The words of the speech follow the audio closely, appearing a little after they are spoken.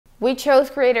We chose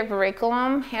creative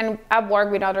curriculum, and I've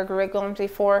worked with other curriculums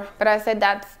before, but I said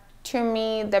that's, to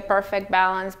me, the perfect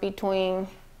balance between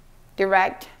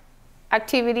direct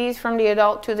activities from the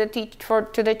adult to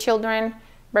the children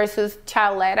versus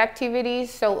child-led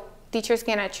activities, so teachers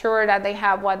can assure that they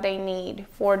have what they need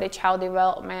for the child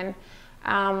development.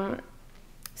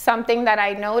 Something that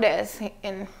I notice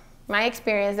in my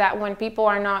experience, that when people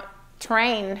are not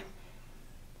trained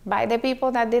by the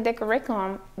people that did the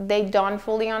curriculum, they don't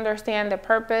fully understand the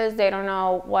purpose, they don't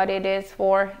know what it is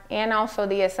for, and also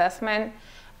the assessment,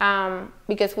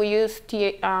 because we use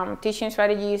teaching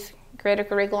strategies, creative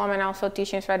curriculum, and also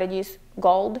teaching strategies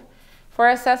gold for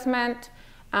assessment.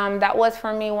 That was,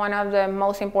 for me, one of the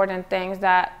most important things,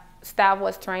 that staff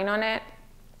was trained on it.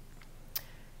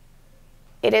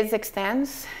 It is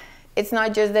extensive. It's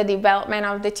not just the development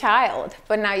of the child,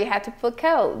 but now you have to put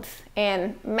codes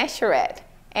and measure it.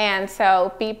 And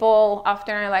so people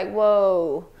often are like,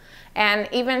 whoa. And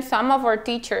even some of our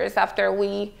teachers, after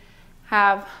we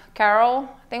have Carol,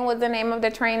 I think was the name of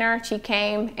the trainer, she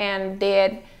came and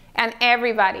did, and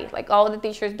everybody, like all the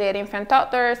teachers did infant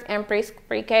toddlers and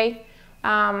pre-K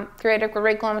creative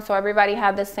curriculum, so everybody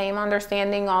had the same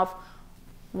understanding of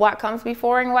what comes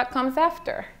before and what comes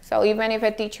after. So even if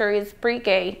a teacher is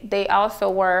pre-K, they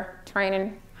also were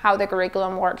training how the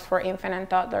curriculum works for infant and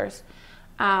toddlers.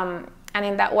 And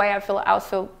in that way, I feel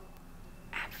also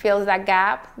fills that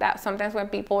gap, that sometimes when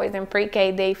people is in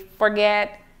pre-K, they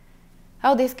forget,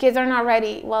 oh, these kids are not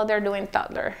ready. Well, they're doing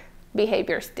toddler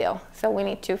behavior still. So we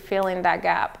need to fill in that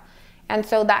gap. And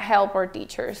so that helped our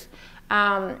teachers.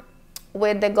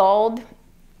 With the gold,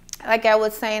 like I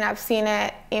was saying, I've seen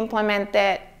it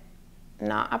implemented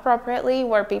not appropriately,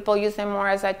 where people use it more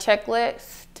as a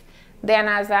checklist than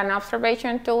as an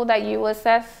observation tool that you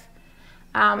assess.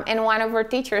 And one of our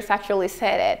teachers actually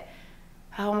said it.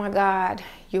 Oh my God,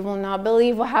 you will not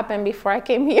believe what happened before I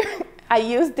came here. I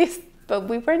used this, but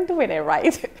we weren't doing it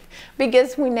right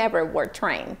because we never were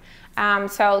trained.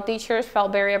 So teachers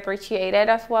felt very appreciated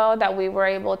as well, that we were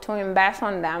able to invest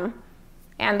on them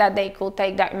and that they could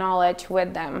take that knowledge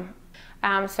with them.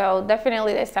 So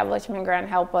definitely the establishment grant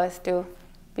helped us to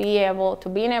being able to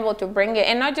bring it,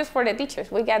 and not just for the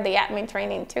teachers, we got the admin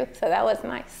training too, so that was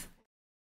nice.